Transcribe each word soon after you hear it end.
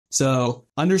So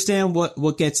understand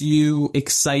what gets you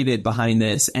excited behind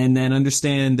this, and then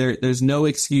understand there's no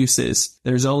excuses.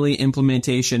 There's only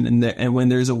implementation, and when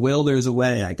there's a will, there's a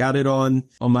way. I got it on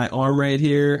my arm right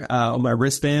here, on my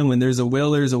wristband. When there's a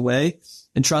will, there's a way.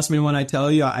 And trust me when I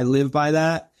tell you, I live by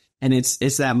that. And it's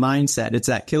that mindset. It's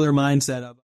that killer mindset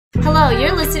of. Hello,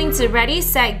 you're listening to Ready,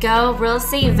 Set, Go Real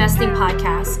Estate Investing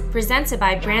Podcast, presented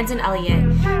by Brandon Elliott.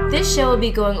 This show will be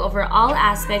going over all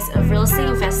aspects of real estate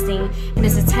investing and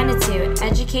is intended to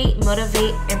educate,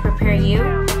 motivate, and prepare you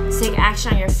to take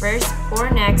action on your first or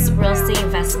next real estate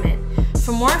investment.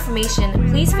 For more information,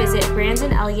 please visit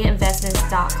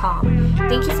BrandonElliottInvestments.com.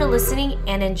 Thank you for listening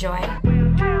and enjoy.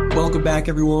 Welcome back,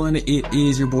 everyone. It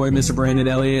is your boy, Mr. Brandon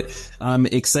Elliott. I'm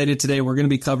excited today. We're going to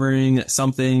be covering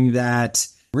something that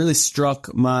really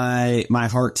struck my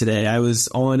heart today. I was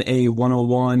on a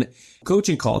one-on-one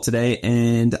coaching call today,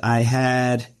 and I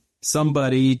had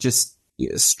somebody just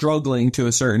struggling to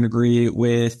a certain degree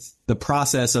with the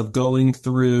process of going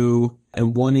through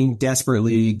and wanting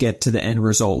desperately get to the end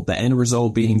result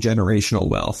being generational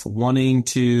wealth, wanting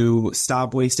to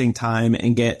stop wasting time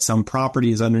and get some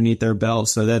properties underneath their belt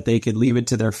so that they could leave it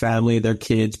to their family, their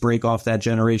kids, break off that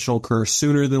generational curse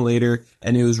sooner than later.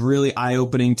 And it was really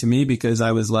eye-opening to me because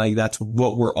I was like, that's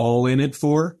what we're all in it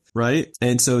for, right?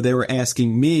 And so they were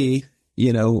asking me,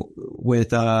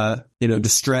 with,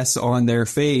 distress on their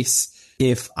face,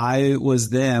 if I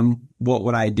was them, what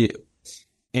would I do?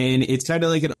 And it's kind of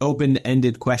like an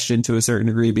open-ended question to a certain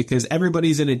degree because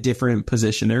everybody's in a different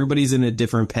position. Everybody's in a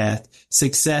different path.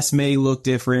 Success may look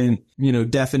different,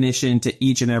 definition to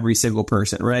each and every single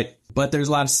person, right? But there's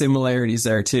a lot of similarities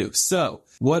there too. So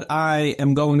what I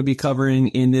am going to be covering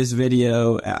in this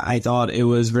video, I thought it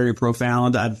was very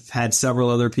profound. I've had several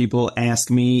other people ask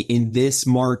me in this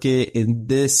market, in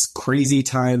this crazy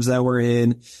times that we're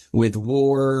in with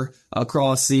war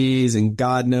across seas, and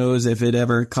God knows if it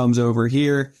ever comes over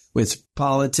here with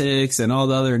politics and all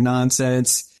the other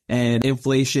nonsense and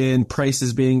inflation,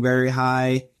 prices being very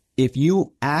high. If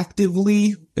you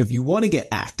want to get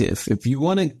active, if you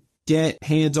want to get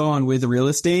hands-on with real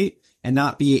estate and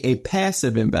not be a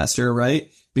passive investor,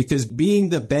 right? Because being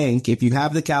the bank, if you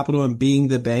have the capital and being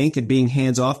the bank and being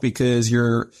hands-off because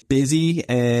you're busy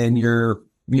and you're,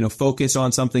 focused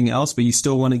on something else, but you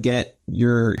still want to get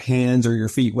your hands or your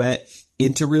feet wet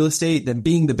into real estate, then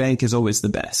being the bank is always the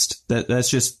best. That's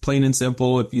just plain and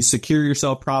simple. If you secure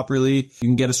yourself properly, you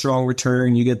can get a strong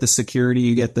return, you get the security,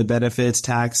 you get the benefits,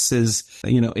 taxes,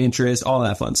 interest, all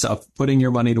that fun stuff, putting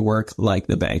your money to work like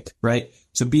the bank, right?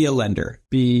 So be a lender,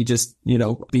 be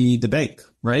the bank,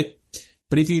 right?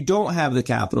 But if you don't have the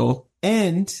capital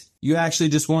and you actually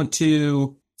just want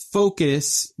to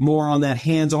focus more on that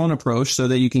hands-on approach so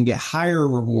that you can get higher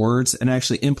rewards and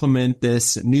actually implement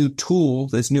this new tool,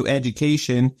 this new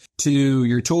education to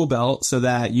your tool belt so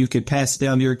that you could pass it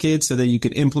down to your kids so that you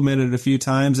could implement it a few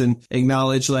times and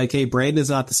acknowledge like, hey, Brandon's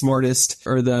not the smartest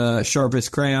or the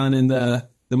sharpest crayon in the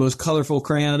most colorful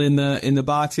crayon in the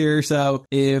box here. So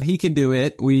if he can do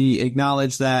it, we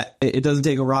acknowledge that it doesn't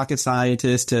take a rocket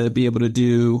scientist to be able to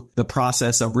do the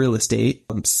process of real estate.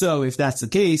 So if that's the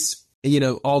case,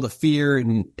 all the fear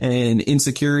and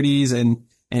insecurities and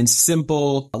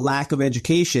simple lack of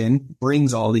education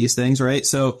brings all these things, right?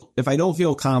 So if I don't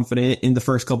feel confident in the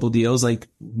first couple of deals, like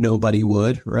nobody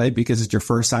would, right? Because it's your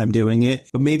first time doing it.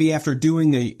 But maybe after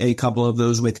doing a couple of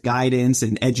those with guidance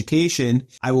and education,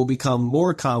 I will become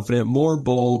more confident, more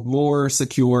bold, more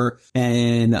secure,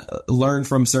 and learn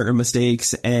from certain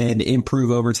mistakes and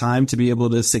improve over time to be able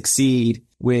to succeed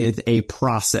with a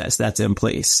process that's in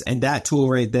place. And that tool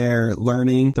right there,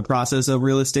 learning the process of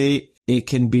real estate, it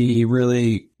can be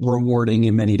really rewarding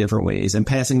in many different ways. And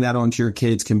passing that on to your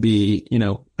kids can be,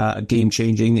 game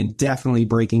changing and definitely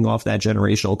breaking off that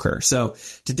generational curse. So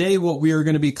today what we are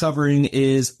going to be covering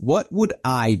is what would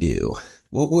I do?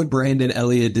 What would Brandon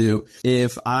Elliott do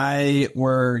if I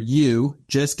were you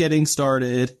just getting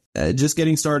started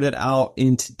out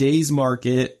in today's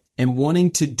market and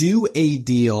wanting to do a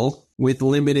deal with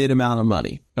limited amount of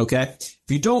money. Okay. If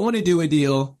you don't want to do a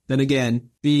deal, then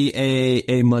again, be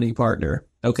a money partner.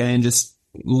 Okay. And just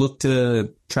look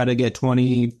to try to get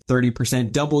 20,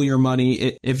 30%, double your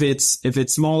money. If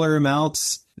it's smaller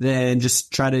amounts, then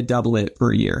just try to double it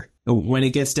per year. When it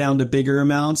gets down to bigger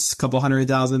amounts, a couple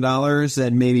 $100,000,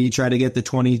 then maybe try to get the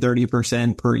 20,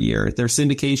 30% per year. There's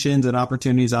syndications and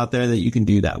opportunities out there that you can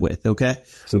do that with. Okay.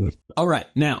 All right.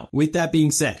 Now, with that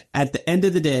being said, at the end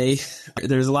of the day,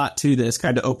 there's a lot to this,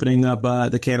 kind of opening up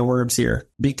the can of worms here,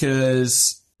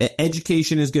 because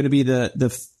education is going to be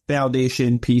the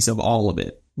foundation piece of all of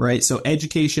it, right? So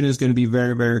education is going to be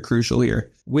very, very crucial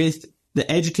here. With the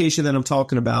education that I'm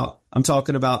talking about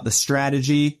the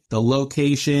strategy, the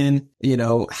location,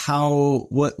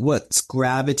 what's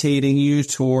gravitating you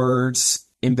towards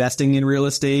investing in real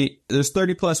estate. There's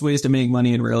 30 plus ways to make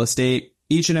money in real estate.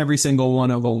 Each and every single one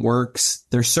of them works.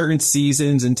 There's certain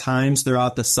seasons and times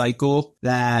throughout the cycle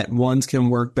that ones can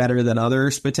work better than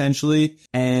others potentially.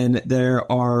 And there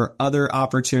are other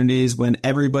opportunities when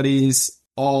everybody's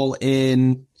all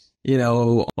in,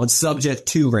 on subject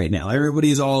to right now.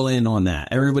 Everybody's all in on that.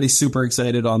 Everybody's super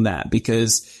excited on that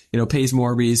because, Pace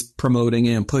Morby's promoting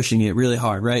it and pushing it really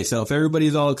hard, right? So if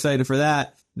everybody's all excited for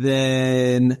that,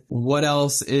 then what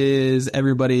else is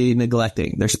everybody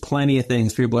neglecting? There's plenty of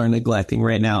things people are neglecting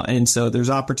right now. And so there's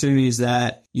opportunities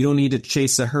that you don't need to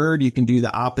chase the herd. You can do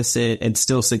the opposite and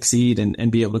still succeed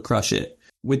and be able to crush it.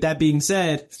 With that being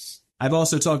said, I've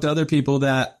also talked to other people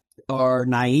that are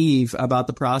naive about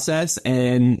the process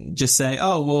and just say,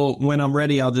 oh, well, when I'm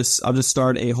ready, I'll just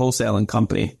start a wholesaling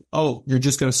company. Oh, you're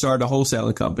just going to start a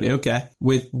wholesaling company. Okay.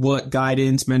 With what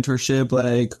guidance, mentorship,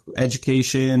 like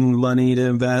education, money to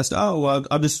invest? Oh, well,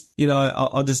 I'll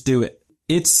just do it.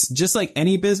 It's just like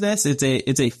any business.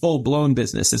 It's a full blown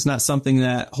business. It's not something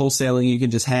that wholesaling you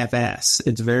can just half ass.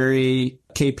 It's very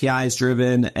KPIs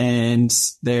driven, and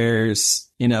there's,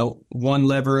 one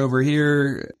lever over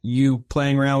here, you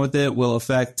playing around with it will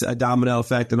affect a domino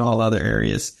effect in all other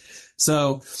areas.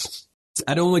 So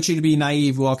I don't want you to be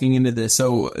naive walking into this.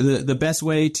 So the best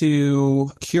way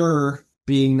to cure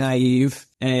being naive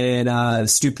and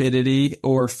stupidity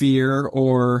or fear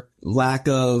or lack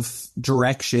of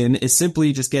direction is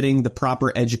simply just getting the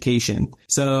proper education.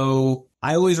 So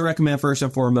I always recommend, first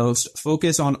and foremost,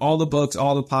 focus on all the books,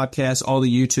 all the podcasts, all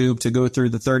the YouTube to go through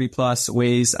the 30 plus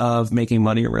ways of making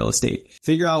money in real estate.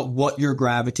 Figure out what you're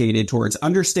gravitated towards.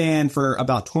 Understand for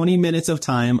about 20 minutes of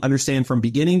time, understand from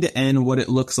beginning to end what it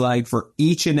looks like for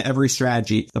each and every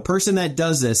strategy. The person that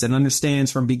does this and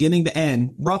understands from beginning to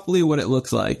end roughly what it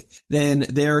looks like, then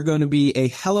they're going to be a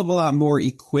hell of a lot more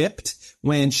equipped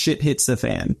when shit hits the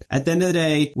fan. At the end of the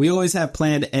day, we always have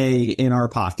plan A in our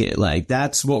pocket. Like,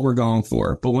 that's what we're going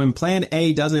for. But when plan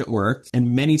A doesn't work,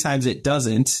 and many times it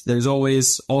doesn't, there's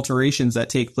always alterations that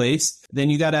take place. Then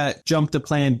you gotta jump to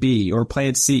plan B or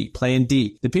plan C, plan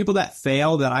D. The people that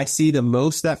fail, that I see the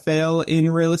most that fail in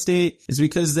real estate, is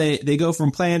because they go from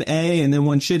plan A, and then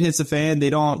when shit hits the fan, they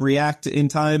don't react in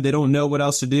time. They don't know what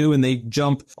else to do, and they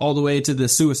jump all the way to the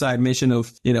suicide mission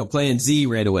of, plan Z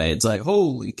right away. It's like,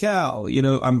 holy cow,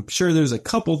 I'm sure there's a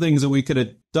couple things that we could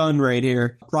have done right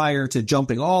here prior to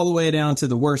jumping all the way down to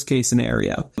the worst case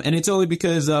scenario. And it's only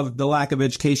because of the lack of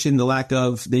education,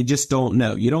 they just don't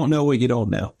know. You don't know what you don't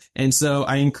know. And so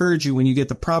I encourage you, when you get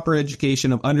the proper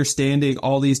education of understanding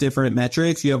all these different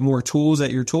metrics, you have more tools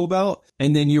at your tool belt,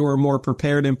 and then you are more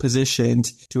prepared and positioned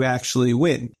to actually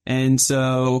win. And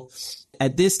so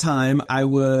at this time, I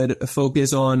would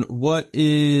focus on what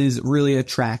is really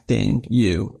attracting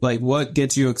you, like what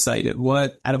gets you excited,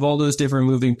 what out of all those different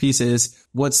moving pieces,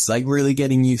 what's like really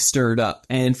getting you stirred up.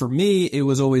 And for me, it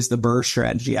was always the BRRRR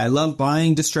strategy. I love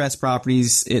buying distressed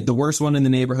properties, the worst one in the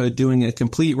neighborhood, doing a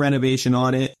complete renovation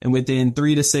on it, and within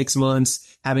 3 to 6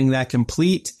 months, having that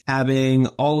complete, having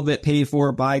all of it paid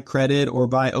for by credit or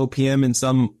by OPM in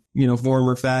some form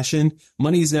or fashion.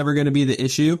 Money's never going to be the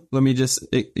issue. Let me just,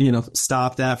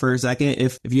 stop that for a second.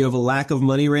 If you have a lack of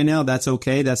money right now, that's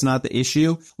okay. That's not the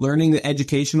issue. Learning the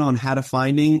education on how to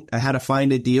find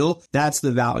a deal, that's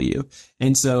the value.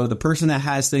 And so the person that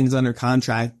has things under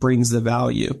contract brings the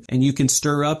value, and you can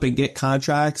stir up and get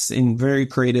contracts in very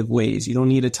creative ways. You don't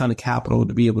need a ton of capital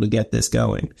to be able to get this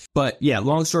going. But yeah,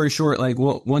 long story short,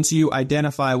 once you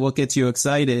identify what gets you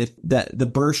excited, that the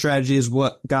BRRRR strategy is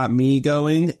what got me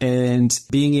going, and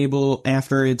being able,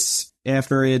 after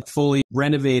it fully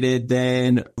renovated,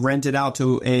 then rent it out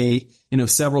to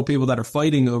several people that are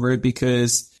fighting over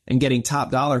it and getting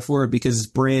top dollar for it because it's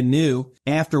brand new.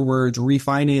 Afterwards,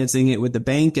 refinancing it with the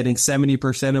bank, getting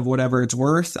 70% of whatever it's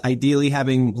worth, ideally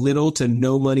having little to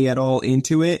no money at all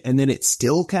into it. And then it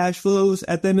still cash flows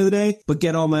at the end of the day, but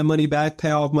get all my money back,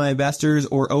 pay off my investors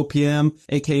or OPM,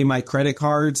 aka my credit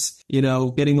cards,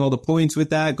 getting all the points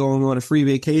with that, going on a free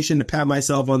vacation to pat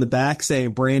myself on the back,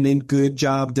 saying, Brandon, good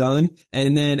job done.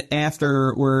 And then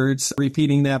afterwards,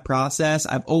 repeating that process.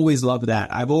 I've always loved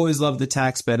that. I've always loved the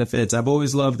tax benefits. I've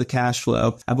always loved the cash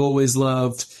flow. I've always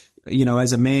loved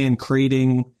as a man,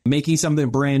 making something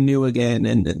brand new again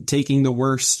and taking the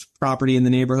worst property in the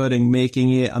neighborhood and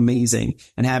making it amazing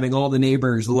and having all the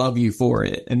neighbors love you for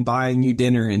it and buying you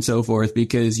dinner and so forth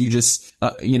because you just,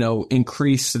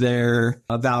 increase their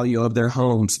value of their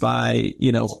homes by,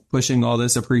 pushing all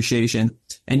this appreciation.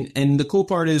 And the cool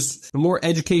part is the more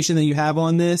education that you have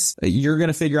on this, you're going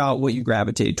to figure out what you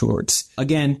gravitate towards.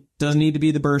 Again, doesn't need to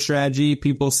be the burst strategy.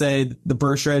 People say the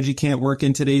burst strategy can't work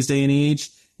in today's day and age.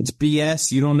 It's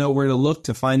BS. You don't know where to look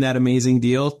to find that amazing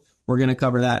deal. We're going to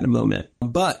cover that in a moment.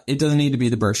 But it doesn't need to be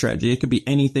the burst strategy. It could be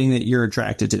anything that you're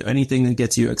attracted to, anything that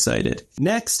gets you excited.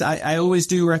 Next, I always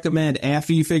do recommend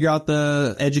after you figure out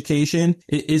the education,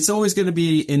 it's always going to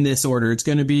be in this order. It's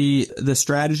going to be the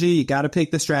strategy. You got to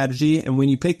pick the strategy. And when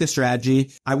you pick the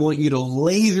strategy, I want you to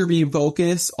laser beam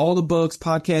focus, all the books,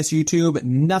 podcasts, YouTube,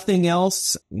 nothing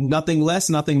else, nothing less,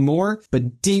 nothing more,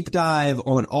 but deep dive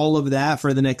on all of that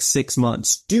for the next 6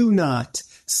 months. Do not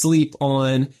sleep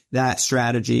on that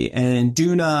strategy and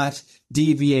do not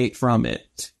deviate from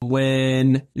it.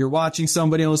 When you're watching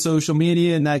somebody on social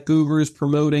media and that guru is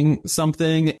promoting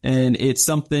something and it's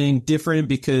something different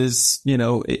because,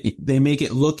 they make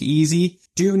it look easy,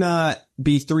 do not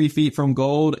be 3 feet from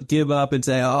gold, give up and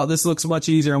say, oh, this looks much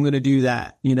easier, I'm going to do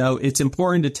that. It's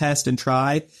important to test and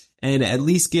try and at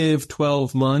least give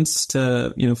 12 months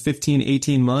to, 15,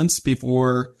 18 months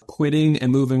before quitting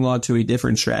and moving on to a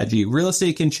different strategy. Real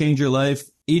estate can change your life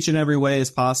each and every way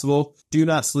as possible. Do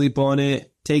not sleep on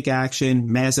it. Take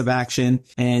action, massive action,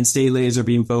 and stay laser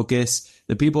beam focused.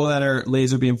 The people that are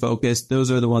laser beam focused,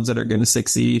 those are the ones that are going to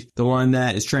succeed. The one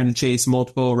that is trying to chase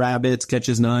multiple rabbits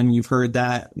catches none. You've heard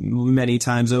that many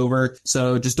times over.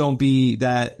 So just don't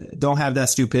have that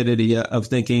stupidity of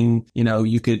thinking,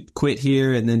 you could quit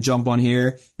here and then jump on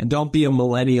here. And don't be a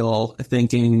millennial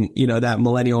thinking, that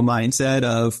millennial mindset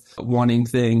of wanting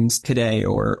things today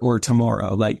or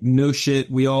tomorrow. Like, no shit.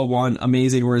 We all want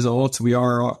amazing results. We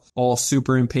are all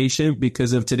super impatient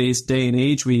because of today's day and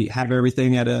age. We have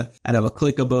everything at a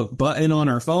click of a button on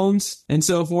our phones and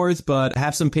so forth, but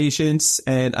have some patience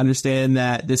and understand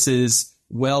that this is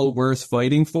well worth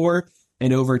fighting for.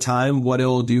 And over time, what it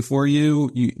will do for you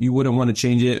wouldn't want to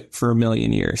change it for a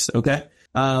million years. Okay.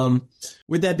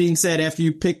 With that being said, after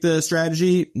you pick the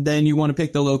strategy, then you want to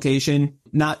pick the location.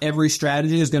 Not every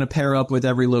strategy is going to pair up with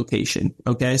every location.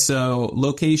 Okay. So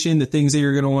location, the things that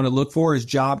you're going to want to look for is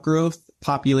job growth,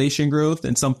 population growth,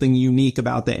 and something unique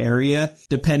about the area,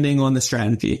 depending on the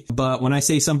strategy. But when I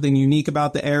say something unique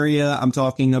about the area, I'm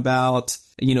talking about,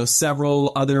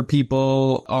 several other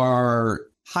people are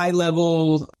high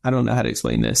level. I don't know how to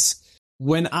explain this.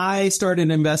 When I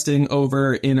started investing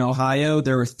over in Ohio,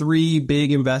 there were 3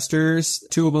 big investors.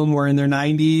 2 of them were in their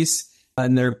 90s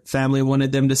and their family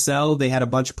wanted them to sell. They had a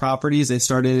bunch of properties they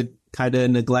started kind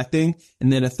of neglecting.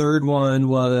 And then a third one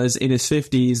was in his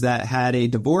 50s that had a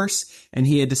divorce and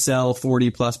he had to sell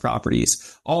 40 plus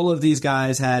properties. All of these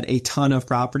guys had a ton of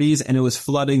properties and it was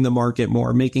flooding the market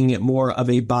more, making it more of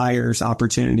a buyer's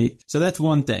opportunity. So that's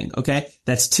one thing. Okay.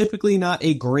 That's typically not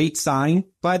a great sign,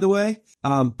 by the way.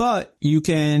 But you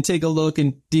can take a look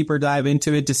and deeper dive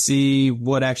into it to see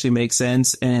what actually makes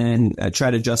sense and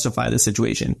try to justify the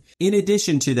situation. In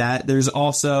addition to that, there's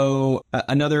also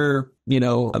another,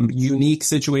 unique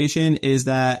situation is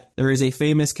that there is a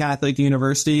famous Catholic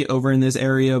university over in this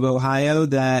area of Ohio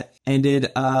that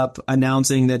ended up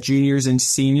announcing that juniors and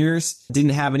seniors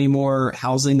didn't have any more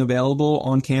housing available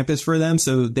on campus for them.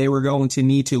 So they were going to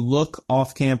need to look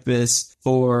off campus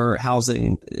for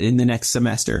housing in the next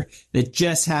semester. It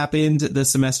just happened the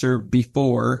semester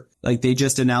before. Like, they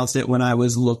just announced it when I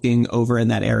was looking over in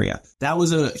that area. That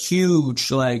was a huge,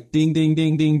 ding, ding,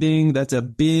 ding, ding, ding. That's a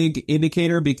big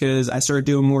indicator because I started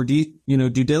doing more due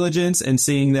diligence and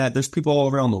seeing that there's people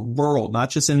all around the world, not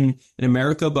just in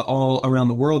America, but all around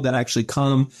the world that actually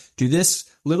come to this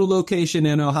little location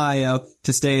in Ohio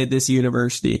to stay at this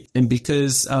university. And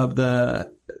because of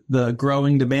the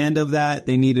growing demand of that,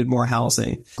 they needed more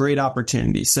housing. Great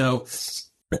opportunity. So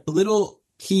little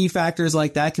key factors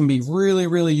like that can be really,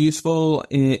 really useful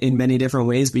in many different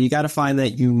ways, but you got to find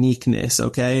that uniqueness,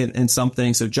 okay? And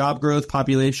something, so job growth,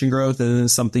 population growth, and then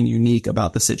something unique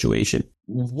about the situation.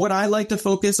 What I like to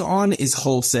focus on is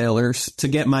wholesalers to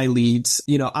get my leads.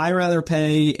 I rather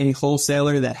pay a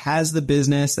wholesaler that has the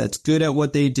business, that's good at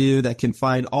what they do, that can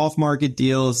find off-market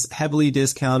deals, heavily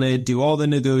discounted, do all the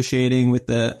negotiating with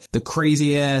the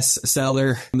crazy ass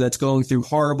seller that's going through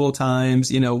horrible times,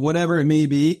 whatever it may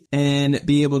be, and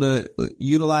be able to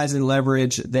utilize and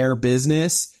leverage their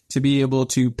business to be able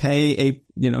to pay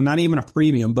not even a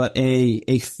premium, but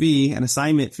a fee, an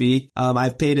assignment fee.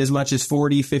 I've paid as much as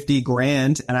 40, 50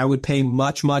 grand, and I would pay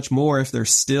much, much more if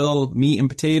there's still meat and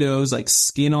potatoes, like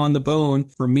skin on the bone,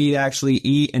 for me to actually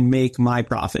eat and make my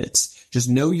profits. Just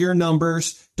know your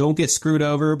numbers. Don't get screwed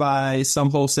over by some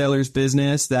wholesaler's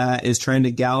business that is trying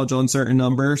to gouge on certain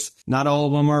numbers. Not all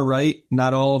of them are right.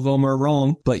 Not all of them are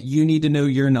wrong, but you need to know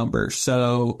your numbers.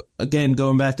 So again,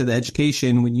 going back to the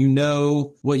education, when you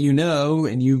know what you know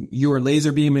and you are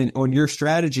laser beaming on your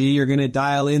strategy, you're going to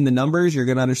dial in the numbers. You're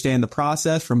going to understand the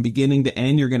process from beginning to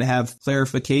end. You're going to have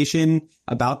clarification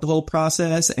about the whole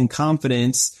process and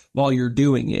confidence while you're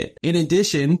doing it. In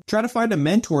addition, try to find a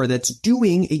mentor that's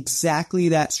doing exactly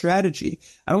that strategy.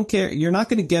 I don't care. You're not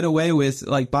going to get away with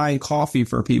like buying coffee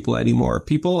for people anymore.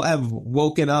 People have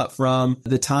woken up from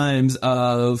the times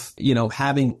of,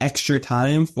 having extra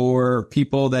time for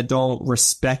people that don't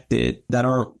respect it, that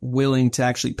aren't willing to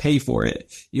actually pay for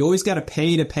it. You always got to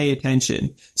pay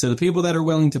attention. So the people that are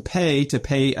willing to pay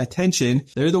attention,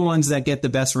 they're the ones that get the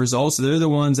best results. They're the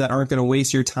ones that aren't going to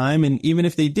waste your time. And even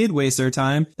if they did waste their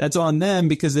time, that's on them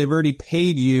because they've already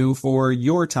paid you for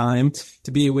your time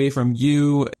to be away from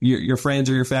you, your friends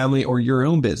or your family or your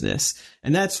own business.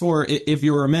 And that's for if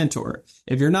you're a mentor.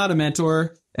 If you're not a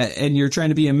mentor and you're trying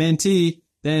to be a mentee,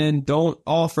 then don't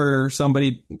offer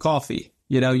somebody coffee.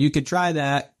 You could try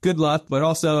that. Good luck, but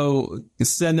also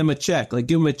send them a check, like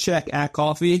give them a check at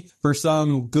coffee for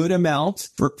some good amount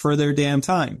for their damn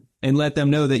time. And let them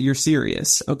know that you're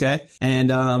serious. Okay. And,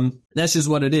 that's just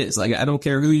what it is. Like, I don't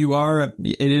care who you are.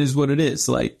 It is what it is.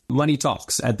 Like, money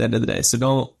talks at the end of the day. So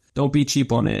don't be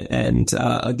cheap on it. And,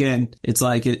 again, it's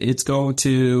like, it's going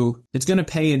to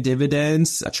pay in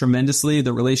dividends tremendously,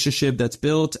 the relationship that's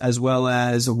built, as well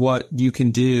as what you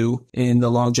can do in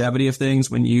the longevity of things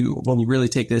when you really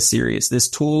take this serious. This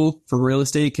tool for real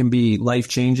estate can be life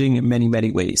changing in many,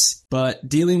 many ways, but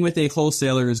dealing with a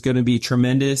wholesaler is going to be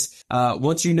tremendous.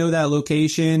 Once you know that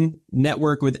location,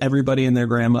 network with everybody and their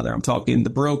grandmother. I'm talking the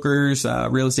brokers,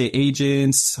 real estate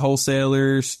agents,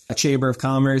 wholesalers, a chamber of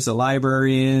commerce, a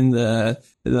librarian,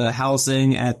 the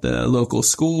housing at the local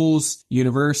schools,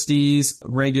 universities,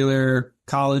 regular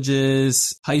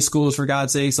colleges, high schools, for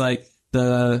God's sakes, like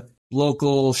the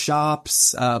local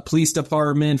shops, police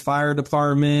department, fire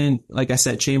department, like I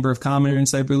said, chamber of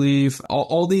commerce, I believe,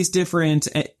 all these different,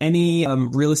 any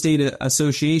real estate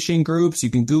association groups. You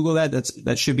can Google that.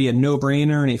 That should be a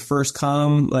no-brainer and a first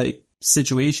come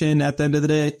situation at the end of the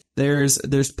day.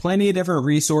 There's plenty of different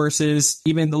resources,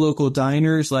 even the local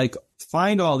diners, like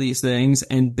find all these things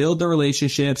and build the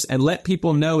relationships and let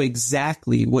people know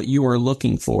exactly what you are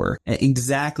looking for,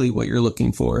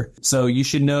 So you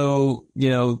should know,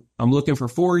 I'm looking for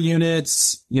 4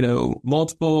 units,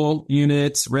 multiple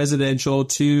units, residential,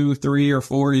 2, 3, or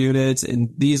 4 units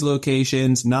in these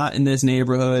locations, not in this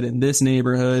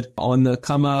neighborhood, on the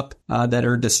come up, that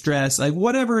are distressed, like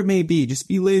whatever it may be. Just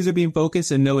be laser beam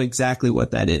focused and know exactly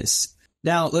what that is.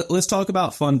 Now, let's talk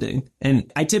about funding.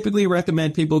 And I typically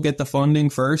recommend people get the funding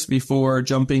first before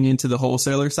jumping into the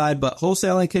wholesaler side, but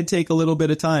wholesaling can take a little bit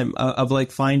of time of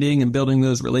finding and building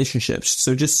those relationships.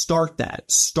 So just start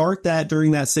that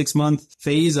during that 6-month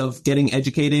phase of getting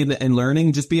educated and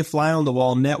learning. Just be a fly on the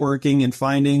wall, networking and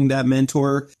finding that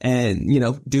mentor and,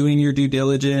 doing your due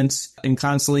diligence and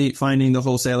constantly finding the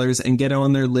wholesalers and get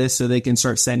on their list so they can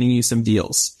start sending you some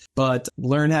deals. But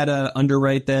learn how to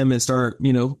underwrite them and start,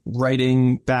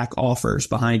 writing back offers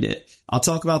behind it. I'll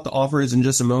talk about the offers in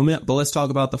just a moment, but let's talk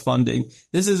about the funding.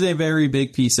 This is a very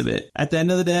big piece of it. At the end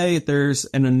of the day, there's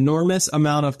an enormous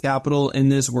amount of capital in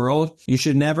this world.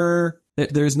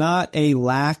 There's not a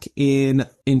lack in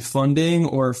funding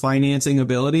or financing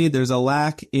ability. There's a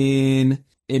lack in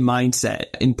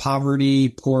mindset, in poverty,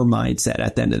 poor mindset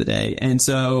at the end of the day. And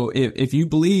so if you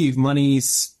believe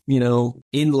money's,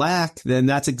 in lack, then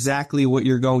that's exactly what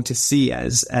you're going to see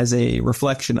as a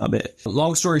reflection of it.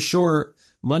 Long story short,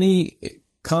 money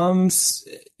comes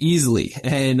easily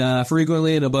and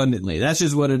frequently and abundantly. That's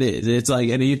just what it is. It's like,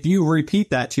 and if you repeat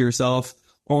that to yourself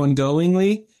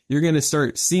ongoingly, you're going to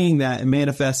start seeing that and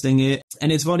manifesting it. And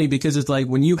it's funny because it's like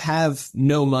when you have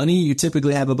no money, you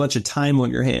typically have a bunch of time on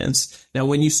your hands. Now,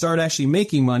 when you start actually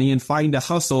making money and find a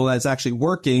hustle that's actually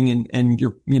working and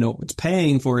you're, it's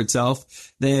paying for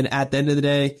itself, then at the end of the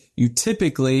day, you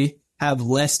typically have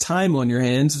less time on your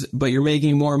hands, but you're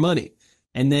making more money.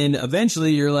 And then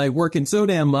eventually you're like working so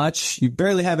damn much, you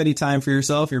barely have any time for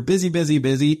yourself. You're busy,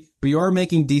 but you are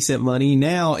making decent money.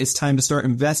 Now it's time to start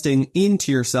investing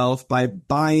into yourself by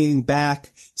buying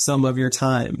back some of your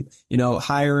time,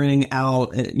 hiring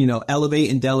out,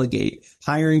 elevate and delegate,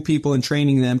 hiring people and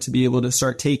training them to be able to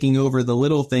start taking over the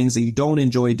little things that you don't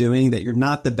enjoy doing, that you're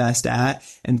not the best at,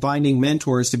 and finding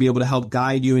mentors to be able to help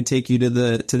guide you and take you to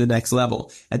the next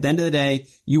level. At the end of the day,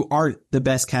 you aren't the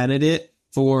best candidate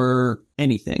for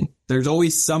anything. There's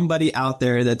always somebody out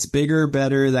there that's bigger,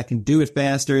 better, that can do it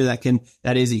faster,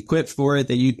 that is equipped for it,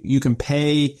 that you can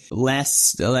pay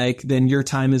less than your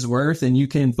time is worth, and you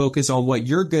can focus on what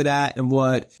you're good at and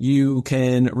what you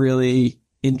can really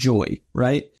enjoy,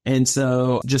 right? And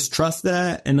so just trust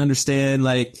that and understand,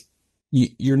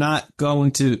 you're not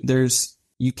going to,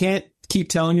 you can't keep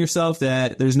telling yourself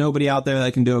that there's nobody out there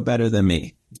that can do it better than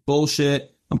me. It's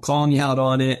bullshit. I'm calling you out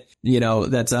on it.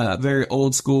 That's a very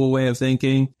old school way of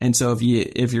thinking. And so if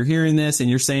you're hearing this and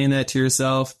you're saying that to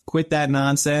yourself, quit that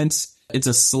nonsense. It's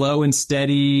a slow and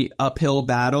steady uphill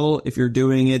battle if you're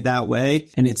doing it that way,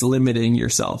 and it's limiting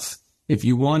yourself. If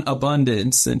you want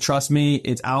abundance, and trust me,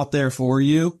 it's out there for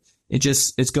you.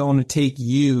 It's going to take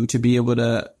you to be able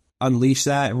to unleash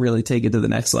that and really take it to the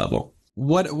next level.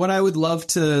 What I would love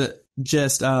to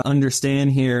just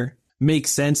understand here, make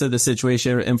sense of the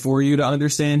situation, and for you to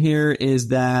understand here, is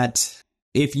that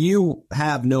if you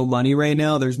have no money right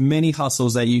now, there's many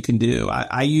hustles that you can do.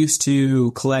 I used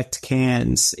to collect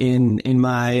cans in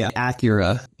my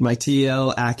Acura, my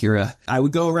TL Acura. I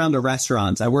would go around to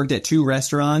restaurants. I worked at 2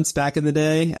 restaurants back in the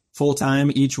day, full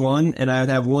time each one, and I would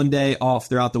have one day off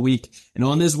throughout the week. And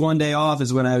on this one day off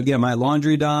is when I would get my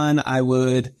laundry done. I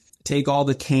would take all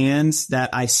the cans that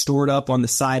I stored up on the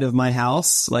side of my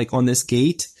house, like on this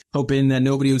gate, hoping that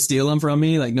nobody would steal them from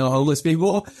me, like no homeless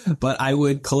people. But I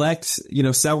would collect,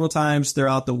 several times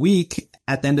throughout the week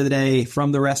at the end of the day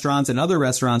from the restaurants and other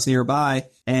restaurants nearby.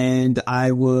 And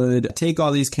I would take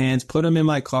all these cans, put them in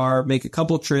my car, make a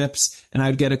couple trips, and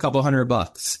I'd get a couple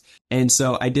 $100. And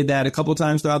so I did that a couple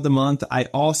times throughout the month. I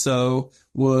also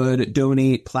would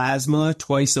donate plasma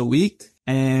twice a week.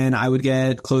 And I would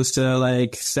get close to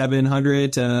like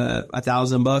 $700 to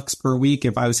 $1,000 per week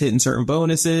if I was hitting certain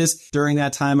bonuses. During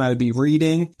that time, I would be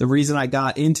reading. The reason I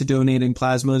got into donating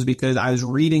plasma is because I was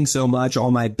reading so much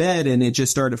on my bed, and it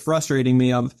just started frustrating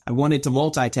me. I wanted to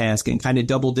multitask and kind of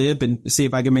double dip and see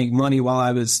if I could make money while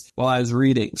I was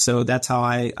reading. So that's how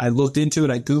I looked into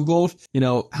it. I Googled,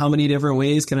 how many different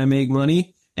ways can I make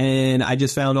money? And I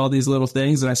just found all these little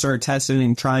things, and I started testing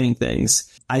and trying things.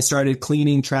 I started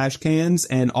cleaning trash cans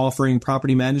and offering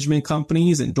property management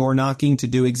companies and door knocking to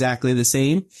do exactly the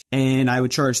same. And I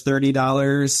would charge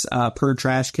 $30 per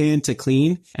trash can to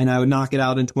clean, and I would knock it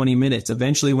out in 20 minutes.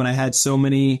 Eventually, when I had so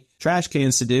many trash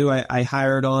cans to do, I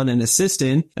hired on an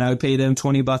assistant, and I would pay them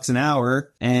 $20 an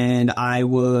hour. And I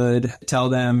would tell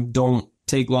them, don't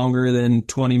take longer than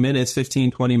 20 minutes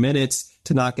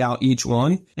to knock out each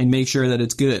one, and make sure that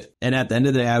it's good. And at the end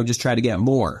of the day, I would just try to get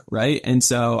more, right? And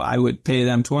so I would pay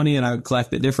them 20 and I would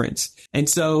collect the difference. And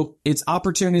so it's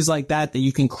opportunities like that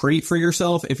you can create for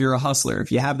yourself if you're a hustler,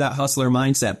 if you have that hustler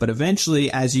mindset. But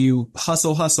eventually, as you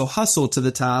hustle to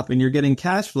the top and you're getting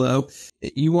cash flow,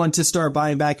 you want to start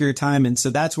buying back your time. And so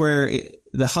that's where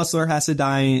the hustler has to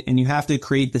die, and you have to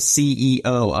create the CEO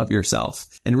of yourself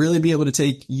and really be able to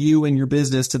take you and your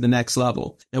business to the next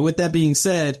level. And with that being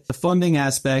said, the funding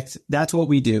aspect, that's what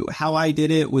we do. How I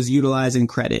did it was utilizing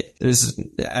credit. There's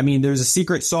a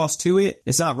secret sauce to it.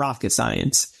 It's not rocket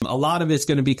science. A lot of it's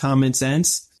going to be common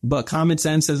sense, but common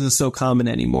sense isn't so common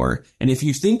anymore. And if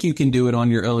you think you can do it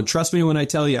on your own, trust me when I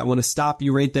tell you, I want to stop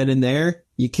you right then and there.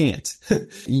 You can't.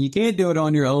 You can't do it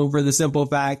on your own for the simple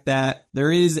fact that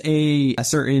there is a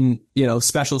certain,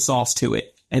 special sauce to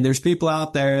it. And there's people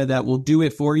out there that will do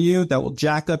it for you, that will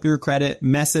jack up your credit,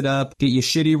 mess it up, get you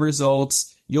shitty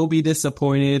results. You'll be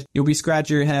disappointed. You'll be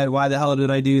scratching your head. Why the hell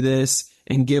did I do this?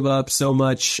 And give up so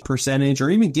much percentage, or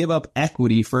even give up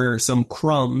equity for some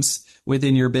crumbs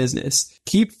within your business.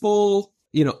 Keep full,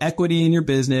 equity in your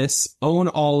business, own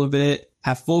all of it,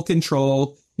 have full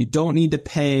control. You don't need to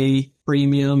pay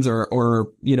premiums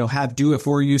or have do it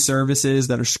for you services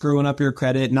that are screwing up your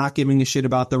credit, not giving a shit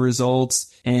about the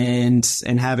results, and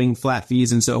having flat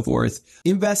fees and so forth.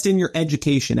 Invest in your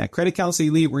education. At Credit Counsel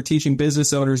Elite, we're teaching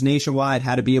business owners nationwide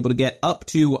how to be able to get up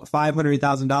to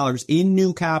 $500,000 in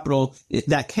new capital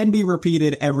that can be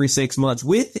repeated every 6 months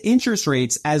with interest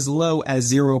rates as low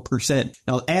as 0%.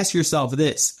 Now ask yourself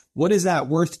this: what is that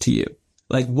worth to you?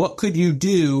 Like, what could you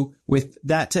do with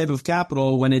that type of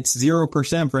capital, when it's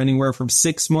 0% for anywhere from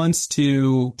 6 months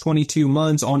to 22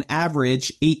 months, on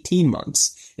average, 18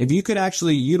 months. If you could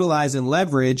actually utilize and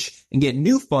leverage and get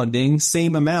new funding,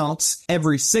 same amounts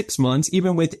every 6 months,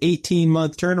 even with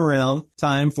 18-month turnaround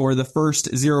time for the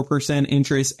first 0%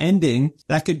 interest ending,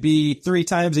 that could be 3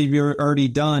 times if you've already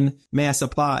done mass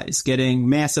applies, getting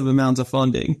massive amounts of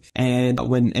funding. And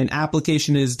when an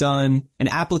application is done, an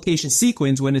application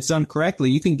sequence, when it's done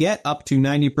correctly, you can get up to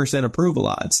 90% approval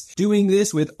odds. Doing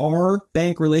this with our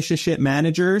bank relationship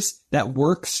managers that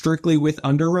work strictly with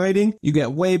underwriting, you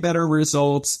get way better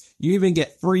results. You even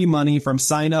get free money from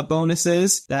sign-up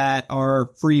bonuses that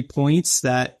are free points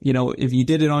that, if you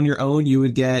did it on your own, you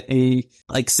would get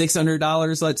like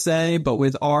 $600, let's say. But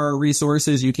with our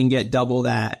resources, you can get double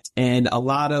that. And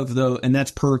and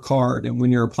that's per card. And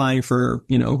when you're applying for,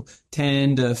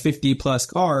 10 to 50 plus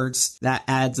cards, that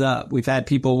adds up. We've had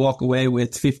people walk away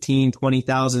with 15,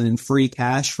 20,000 in free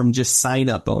cash from just sign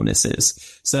up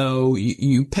bonuses. So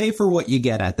you pay for what you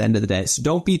get at the end of the day. So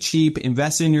don't be cheap.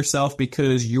 Invest in yourself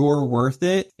because you're worth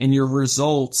it and your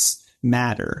results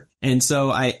matter. And so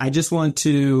I just want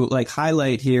to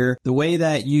highlight here the way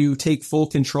that you take full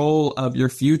control of your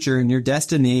future and your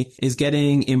destiny is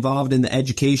getting involved in the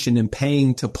education and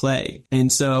paying to play.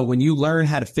 And so when you learn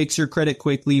how to fix your credit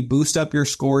quickly, boost up your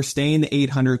score, stay in the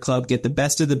 800 club, get the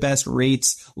best of the best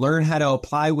rates, learn how to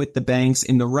apply with the banks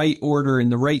in the right order,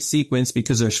 in the right sequence,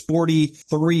 because there's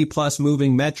 43 plus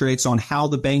moving metrics on how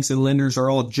the banks and lenders are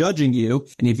all judging you.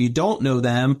 And if you don't know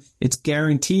them, it's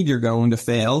guaranteed you're going to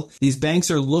fail. These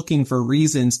banks are looking for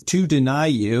reasons to deny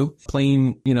you,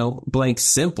 plain, blank,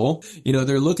 simple.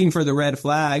 They're looking for the red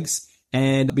flags,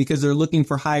 and because they're looking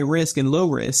for high risk and low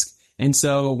risk. And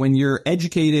so when you're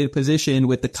educated, positioned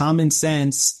with the common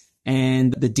sense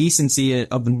and the decency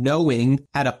of knowing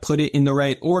how to put it in the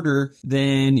right order,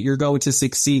 then you're going to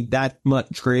succeed that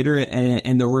much greater,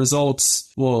 and the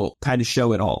results will kind of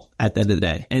show it all at the end of the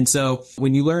day. And so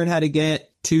when you learn how to get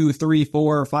 $2, $3,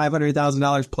 $4,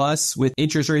 $500,000 plus with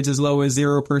interest rates as low as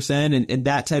 0% and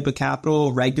that type of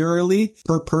capital regularly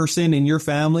per person in your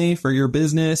family, for your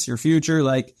business, your future,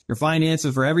 your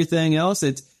finances, for everything else,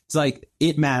 it's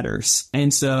it matters.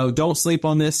 And so don't sleep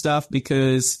on this stuff,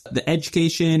 because the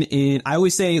education I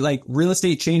always say, real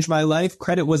estate changed my life.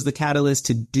 Credit was the catalyst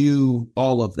to do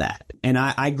all of that. And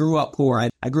I grew up poor.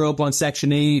 I grew up on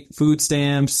Section 8, food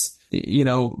stamps,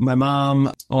 my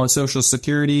mom on Social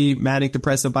Security, manic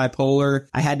depressive bipolar.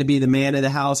 I had to be the man of the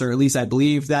house, or at least I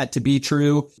believed that to be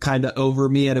true, kind of over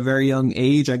me at a very young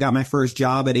age. I got my first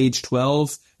job at age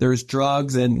 12. There's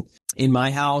drugs in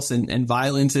my house and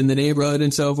violence in the neighborhood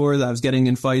and so forth. I was getting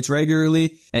in fights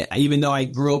regularly, even though I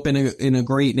grew up in a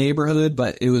great neighborhood,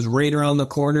 but it was right around the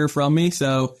corner from me.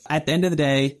 So at the end of the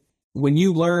day, when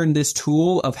you learn this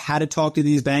tool of how to talk to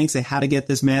these banks and how to get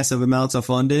this massive amounts of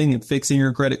funding and fixing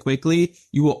your credit quickly,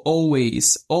 you will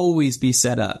always be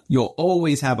set up. You'll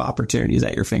always have opportunities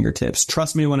at your fingertips.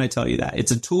 Trust me when I tell you that.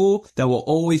 It's a tool that will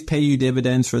always pay you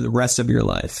dividends for the rest of your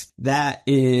life. That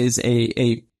is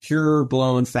a pure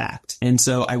blown fact. And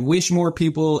so I wish more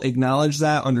people acknowledged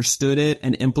that, understood it,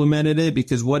 and implemented it,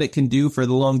 because what it can do for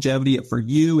the longevity for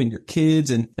you and your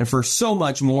kids and for so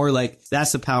much more,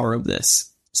 that's the power of this.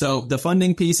 So the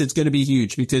funding piece, it's going to be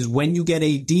huge, because when you get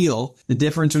a deal, the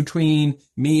difference between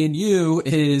me and you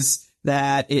is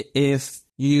that if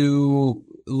you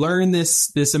learn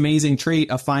this amazing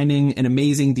trait of finding an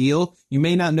amazing deal, you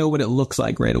may not know what it looks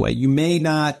like right away. You may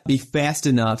not be fast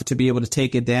enough to be able to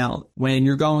take it down. When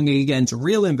you're going against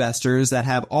real investors that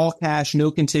have all cash,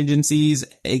 no contingencies,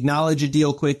 acknowledge a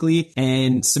deal quickly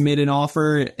and submit an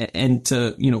offer and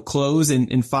to, close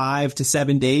in 5 to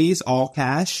 7 days, all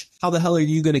cash, how the hell are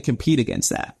you going to compete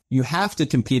against that? You have to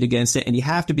compete against it, and you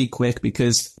have to be quick,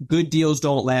 because good deals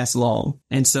don't last long.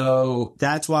 And so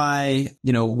that's why,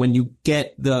 when you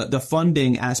get the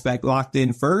funding aspect locked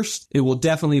in first, it will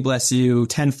definitely bless you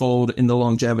tenfold in the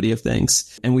longevity of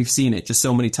things. And we've seen it just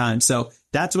so many times. So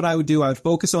that's what I would do. I would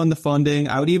focus on the funding.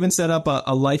 I would even set up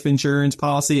a life insurance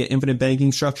policy, an infinite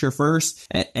banking structure first.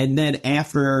 And then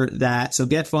after that, so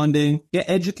get funding, get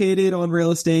educated on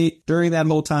real estate during that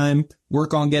whole time,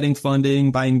 work on getting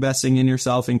funding by investing in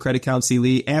yourself in Credit Counsel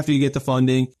Elite. After you get the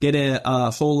funding, get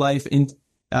a whole life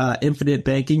infinite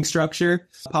banking structure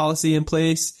policy in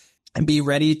place, and be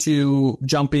ready to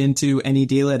jump into any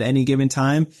deal at any given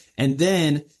time. And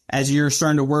then as you're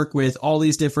starting to work with all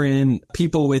these different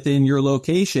people within your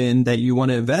location that you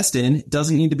want to invest in, it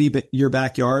doesn't need to be your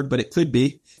backyard, but it could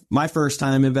be. My first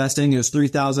time investing, it was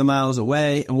 3,000 miles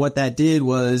away. And what that did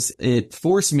was it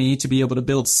forced me to be able to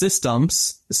build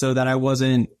systems so that I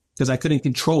wasn't because I couldn't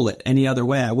control it any other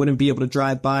way. I wouldn't be able to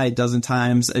drive by a dozen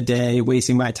times a day,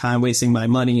 wasting my time, wasting my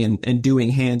money, and doing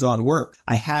hands-on work.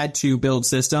 I had to build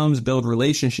systems, build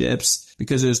relationships,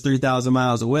 because it was 3,000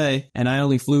 miles away, and I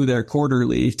only flew there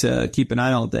quarterly to keep an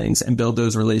eye on things and build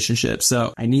those relationships.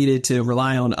 So I needed to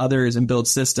rely on others and build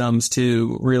systems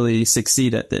to really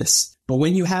succeed at this. But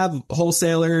when you have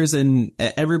wholesalers and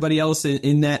everybody else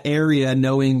in that area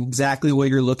knowing exactly what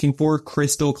you're looking for,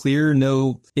 crystal clear,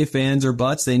 no ifs, ands, or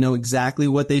buts, they know exactly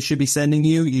what they should be sending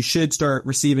you, you should start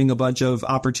receiving a bunch of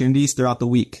opportunities throughout the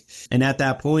week. And at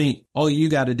that point, all you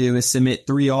got to do is submit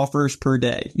 3 offers per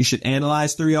day. You should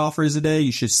analyze 3 offers a day.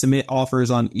 You should submit offers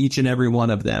on each and every one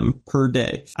of them per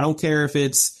day. I don't care if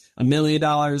it's $1 million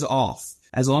off.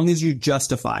 As long as you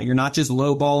justify, you're not just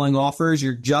lowballing offers,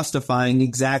 you're justifying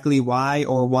exactly why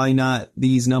or why not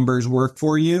these numbers work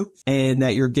for you, and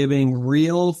that you're giving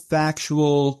real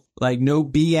factual, like no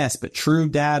BS, but true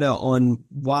data on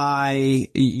why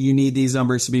you need these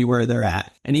numbers to be where they're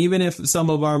at. And even if some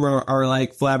of them are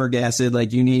like flabbergasted,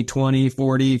 like you need 20,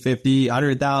 40, 50,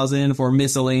 100,000 for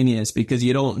miscellaneous because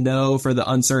you don't know for the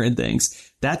uncertain things.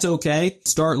 That's okay.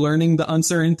 Start learning the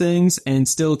uncertain things and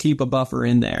still keep a buffer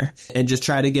in there and just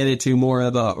try to get it to more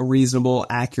of a reasonable,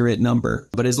 accurate number.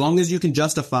 But as long as you can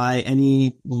justify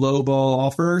any lowball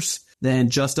offers,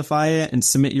 then justify it and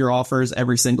submit your offers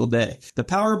every single day. The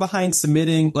power behind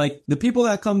submitting, like the people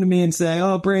that come to me and say,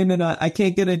 oh, Brandon, I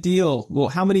can't get a deal. Well,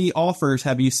 how many offers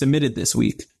have you submitted this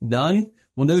week? None?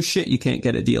 Well, no shit, you can't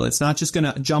get a deal. It's not just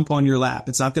going to jump on your lap.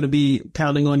 It's not going to be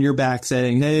pounding on your back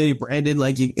saying, hey, Brandon,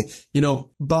 like, you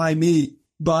know, buy me.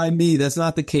 That's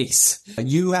not the case.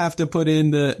 You have to put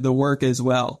in the work as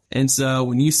well. And so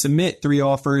when you submit 3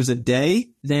 offers a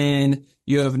day, then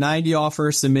you have 90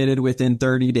 offers submitted within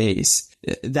 30 days.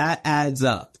 That adds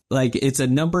up. Like it's a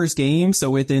numbers game. So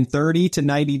within 30 to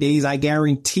 90 days, I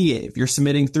guarantee it, if you're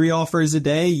submitting 3 offers a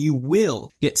day, you will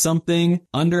get something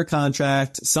under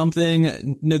contract,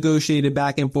 something negotiated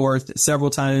back and forth several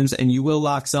times, and you will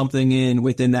lock something in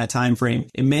within that time frame.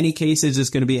 In many cases, it's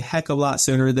going to be a heck of a lot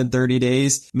sooner than 30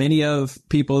 days. Many of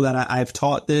people that I've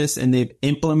taught this and they've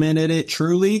implemented it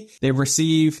truly, they've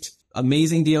received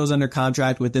amazing deals under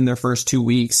contract within their first 2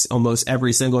 weeks, almost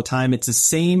every single time. It's the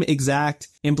same exact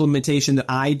implementation that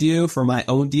I do for my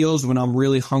own deals when I'm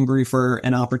really hungry for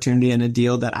an opportunity and a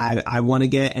deal that I want to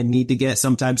get and need to get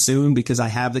sometime soon because I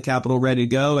have the capital ready to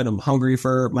go and I'm hungry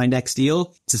for my next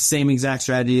deal. It's the same exact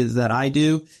strategy that I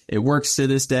do. It works to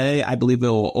this day. I believe it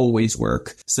will always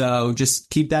work. So just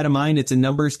keep that in mind. It's a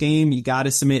numbers game. You got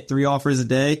to submit 3 offers a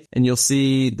day and you'll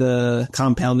see the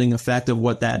compounding effect of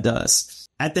what that does.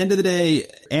 At the end of the day,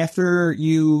 after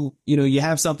you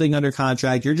have something under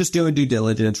contract, you're just doing due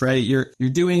diligence, right? You're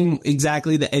doing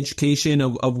exactly the education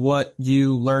of what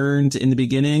you learned in the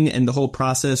beginning and the whole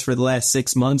process for the last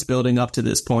 6 months building up to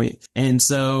this point. And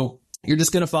so you're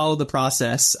just going to follow the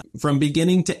process from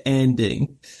beginning to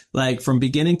ending. Like from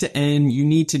beginning to end, you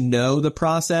need to know the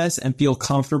process and feel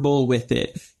comfortable with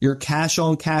it. Your cash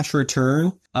on cash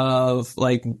return of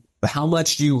like, how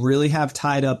much do you really have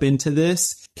tied up into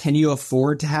this? Can you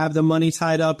afford to have the money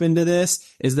tied up into this?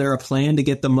 Is there a plan to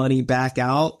get the money back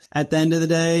out at the end of the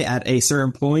day at a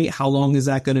certain point? How long is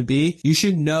that going to be? You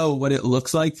should know what it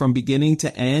looks like from beginning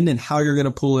to end and how you're going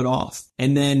to pull it off.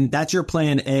 And then that's your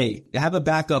plan A. Have a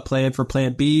backup plan for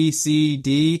plan B, C,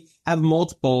 D. Have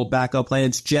multiple backup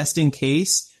plans just in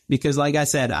case. Because like I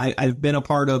said, I've been a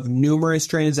part of numerous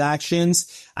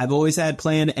transactions. I've always had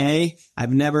plan A.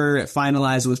 I've never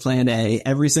finalized with plan A.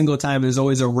 Every single time there's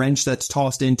always a wrench that's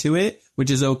tossed into it, which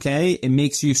is okay. It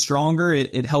makes you stronger.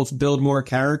 It helps build more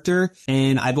character.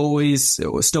 And I've always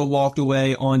still walked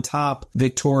away on top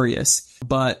victorious.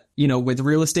 But, with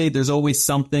real estate, there's always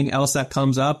something else that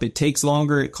comes up. It takes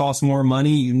longer. It costs more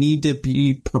money. You need to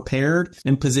be prepared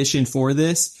and positioned for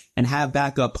this and have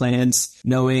backup plans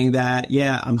knowing that,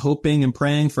 yeah, I'm hoping and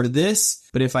praying for this.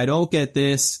 But if I don't get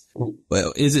this,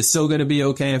 well, is it still going to be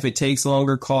okay if it takes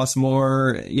longer, costs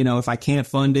more? If I can't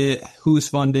fund it, who's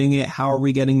funding it? How are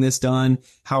we getting this done?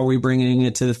 How are we bringing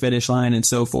it to the finish line and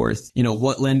so forth?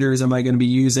 What lenders am I going to be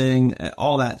using?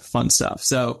 All that fun stuff.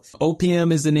 So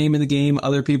OPM is the name of the game.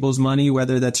 Other people's money,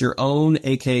 whether that's your own,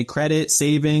 aka credit,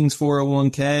 savings,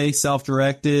 401k,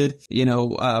 self-directed,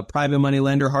 private money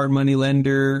lender, hard money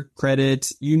lender,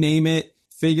 credit, you name it,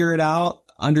 figure it out.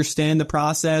 Understand the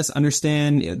process,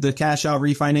 understand the cash out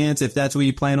refinance if that's what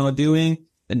you plan on doing,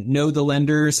 know the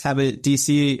lenders, have a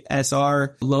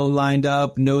DCSR loan lined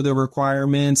up, know the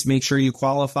requirements, make sure you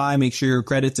qualify, make sure your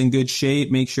credit's in good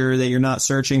shape, make sure that you're not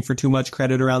searching for too much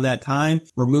credit around that time,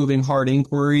 removing hard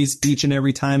inquiries each and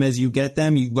every time as you get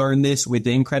them. You learn this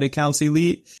within Credit Counsel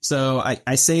Elite. So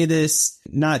I say this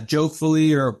not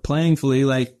jokefully or playingfully,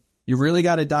 like, you really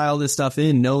got to dial this stuff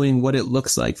in, knowing what it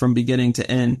looks like from beginning to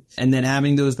end, and then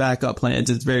having those backup plans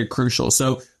is very crucial.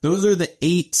 So those are the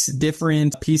 8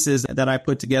 different pieces that I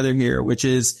put together here, which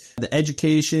is the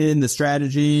education, the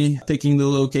strategy, picking the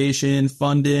location,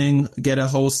 funding, get a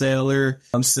wholesaler,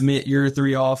 submit your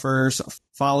 3 offers,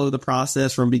 follow the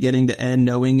process from beginning to end,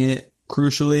 knowing it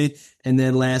crucially. And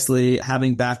then lastly,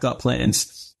 having backup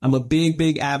plans. I'm a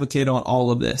big advocate on all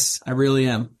of this. I really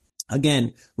am.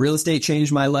 Again, real estate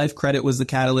changed my life. Credit was the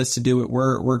catalyst to do it.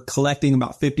 We're collecting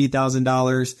about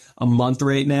 $50,000 a month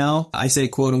right now. I say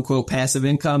quote unquote passive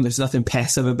income. There's nothing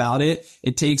passive about it.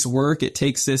 It takes work. It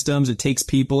takes systems. It takes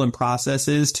people and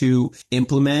processes to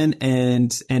implement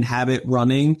and have it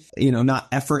running, not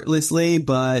effortlessly,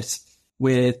 but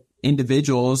with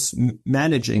individuals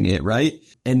managing it, right?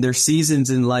 And there's seasons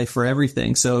in life for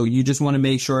everything. So you just want to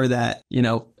make sure that,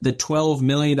 the $12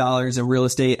 million in real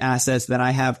estate assets that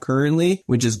I have currently,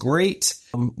 which is great.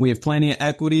 We have plenty of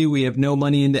equity. We have no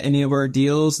money into any of our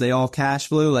deals. They all cash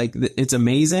flow. Like, it's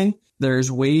amazing.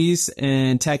 There's ways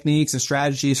and techniques and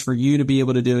strategies for you to be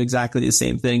able to do exactly the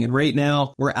same thing. And right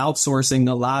now, we're outsourcing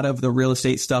a lot of the real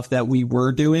estate stuff that we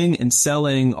were doing and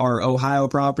selling our Ohio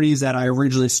properties that I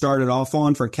originally started off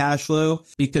on for cash flow,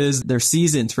 because there's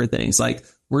seasons for things. Like,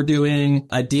 we're doing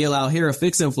a deal out here, a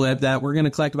fix and flip, that we're going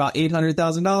to collect about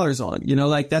 $800,000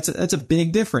 on. That's a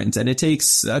big difference. And it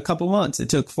takes a couple months.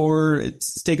 It's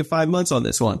taken 5 months on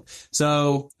this one.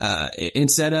 So,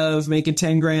 instead of making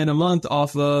 10 grand a month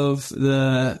off of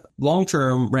the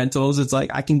long-term rentals, it's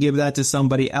like, I can give that to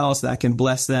somebody else that can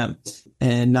bless them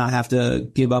and not have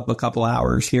to give up a couple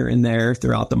hours here and there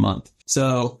throughout the month.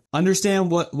 So understand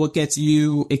what gets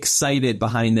you excited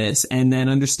behind this, and then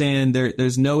understand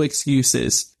there's no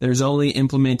excuses. There's only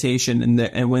implementation,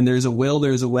 and when there's a will,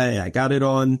 there's a way. I got it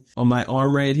on my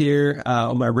arm right here,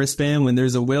 on my wristband. When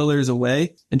there's a will, there's a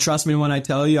way. And trust me when I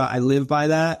tell you, I live by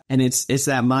that. And it's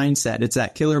that mindset. It's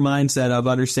that killer mindset of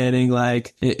understanding,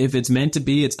 like, if it's meant to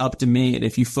be, it's up to me. And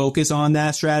if you focus on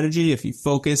that strategy, if you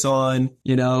focus on,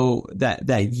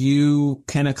 that you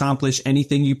can accomplish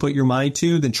anything you put your mind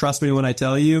to, then trust me when I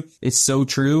tell you, it's so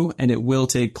true, and it will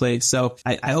take place. So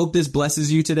I hope this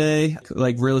blesses you today,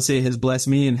 like real estate has blessed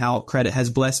me and how credit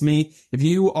has blessed me. If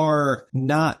you are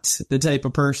not the type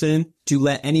of person to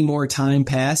let any more time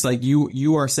pass, like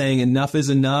you are saying enough is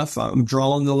enough, I'm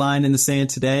drawing the line in the sand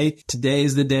today. Today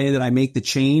is the day that I make the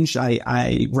change. I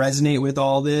resonate with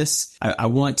all this. I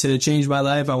want to change my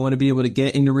life. I want to be able to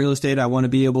get into real estate. I want to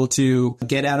be able to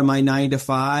get out of my 9 to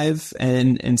 5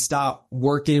 and stop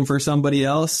working for somebody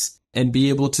else, and be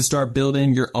able to start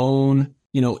building your own,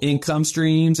 income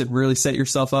streams and really set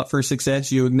yourself up for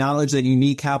success. You acknowledge that you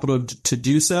need capital to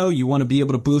do so. You want to be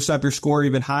able to boost up your score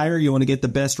even higher. You want to get the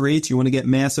best rates. You want to get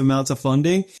massive amounts of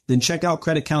funding. Then check out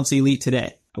Credit Counsel Elite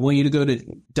today. I want you to go to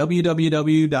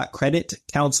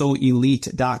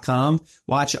www.creditcounselelite.com.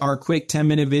 Watch our quick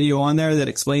 10-minute video on there that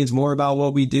explains more about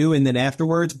what we do. And then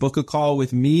afterwards, book a call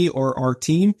with me or our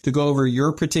team to go over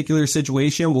your particular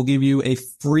situation. We'll give you a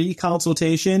free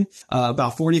consultation,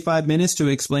 about 45 minutes, to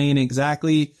explain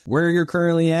exactly where you're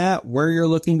currently at, where you're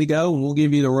looking to go, and we'll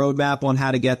give you the roadmap on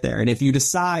how to get there. And if you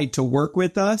decide to work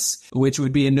with us, which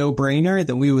would be a no-brainer,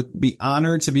 then we would be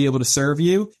honored to be able to serve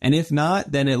you. And if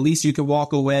not, then at least you can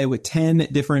walk away with 10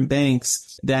 different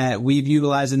banks that we've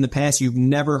utilized in the past you've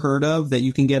never heard of, that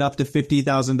you can get up to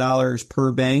 $50,000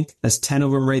 per bank. That's 10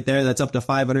 of them right there. That's up to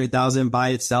 $500,000 by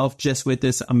itself just with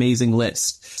this amazing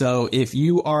list. So if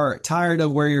you are tired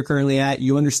of where you're currently at,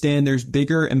 you understand there's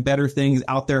bigger and better things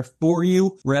out there for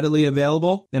you readily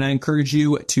available, then I encourage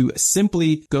you to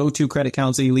simply go to Credit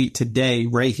Counsel Elite today,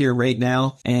 right here, right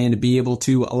now, and be able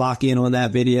to lock in on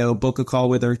that video, book a call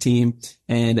with our team,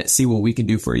 and see what we can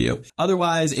do for you.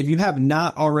 Otherwise, if you have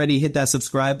not already hit that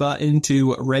subscribe button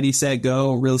to Ready, Set,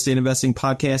 Go Real Estate Investing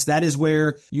Podcast, that is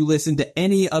where you listen to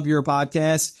any of your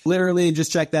podcasts. Literally,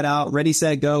 just check that out. Ready,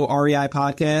 Set, Go REI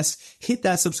Podcast. Hit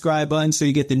that subscribe button so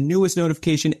you get the newest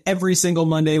notification every single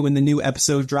Monday when the new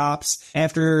episode drops.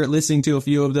 After listening to a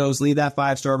few of those, leave that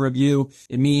 5-star review.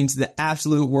 It means the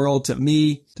absolute world to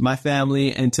me, to my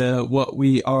family, and to what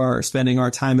we are spending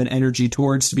our time and energy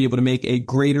towards to be able to make a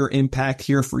greater impact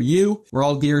here for you. We're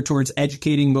all geared towards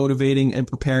educating, motivating, and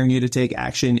preparing you to take take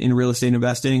action in real estate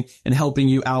investing and helping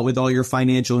you out with all your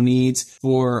financial needs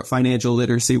for financial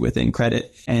literacy within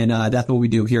credit. And that's what we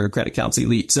do here at Credit Counsel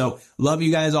Elite. So love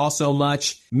you guys all so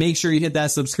much. Make sure you hit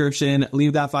that subscription,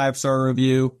 leave that 5-star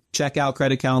review, check out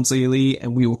Credit Counsel Elite,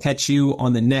 and we will catch you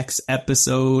on the next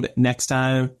episode next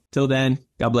time. Till then,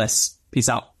 God bless. Peace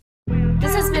out.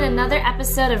 This has been another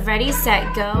episode of Ready,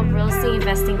 Set, Go Real Estate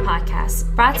Investing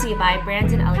Podcast, brought to you by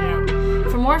Brandon Elliott.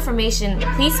 For more information,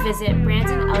 please visit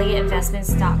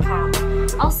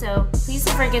BrandonElliottInvestments.com. Also, please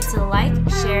don't forget to like,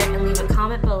 share, and leave a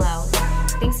comment below.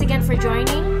 Thanks again for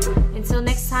joining. Until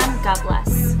next time, God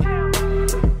bless.